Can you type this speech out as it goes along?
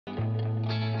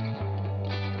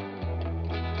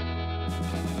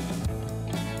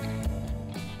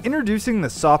Introducing the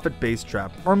Soffit Bass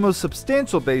Trap, our most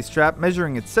substantial bass trap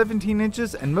measuring at 17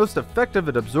 inches and most effective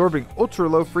at absorbing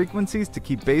ultra-low frequencies to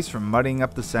keep bass from muddying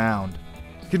up the sound.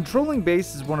 Controlling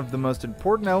bass is one of the most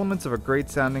important elements of a great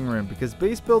sounding room because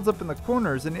bass builds up in the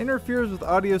corners and interferes with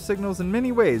audio signals in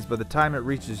many ways by the time it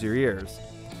reaches your ears.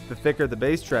 The thicker the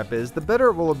bass trap is, the better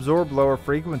it will absorb lower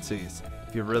frequencies.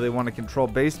 If you really want to control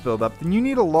bass buildup, then you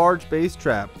need a large bass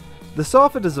trap. The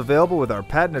Soffit is available with our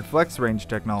patented FlexRange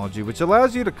technology, which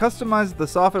allows you to customize the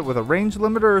Soffit with a range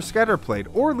limiter or scatter plate,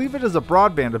 or leave it as a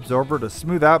broadband absorber to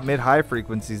smooth out mid-high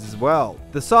frequencies as well.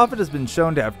 The Soffit has been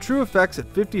shown to have true effects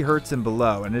at 50 Hz and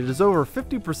below, and it is over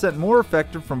 50% more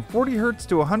effective from 40 Hz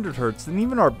to 100 Hz than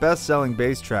even our best-selling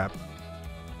bass trap.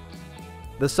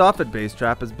 The Soffit Bass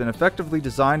Trap has been effectively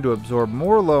designed to absorb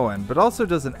more low-end, but also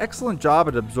does an excellent job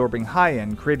at absorbing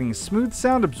high-end, creating smooth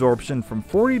sound absorption from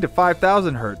 40 to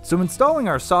 5000 Hz, so installing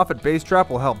our Soffit Bass Trap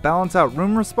will help balance out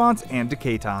room response and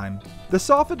decay time. The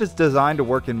Soffit is designed to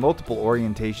work in multiple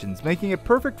orientations, making it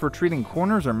perfect for treating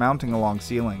corners or mounting along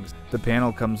ceilings. The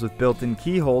panel comes with built-in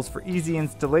keyholes for easy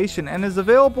installation and is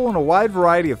available in a wide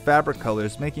variety of fabric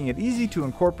colors, making it easy to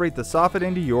incorporate the Soffit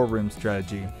into your room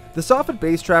strategy. The Soffit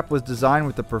Bass Trap was designed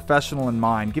with the professional in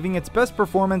mind, giving its best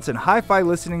performance in hi-fi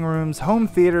listening rooms, home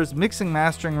theaters, mixing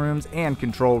mastering rooms, and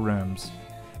control rooms.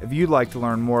 If you'd like to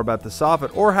learn more about the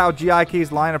Soffit or how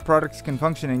GIK's line of products can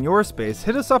function in your space,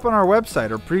 hit us up on our website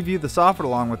or preview the Soffit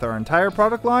along with our entire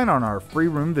product line on our free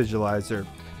room visualizer.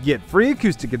 Get free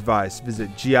acoustic advice. Visit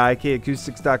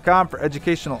gikacoustics.com for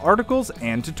educational articles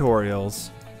and tutorials.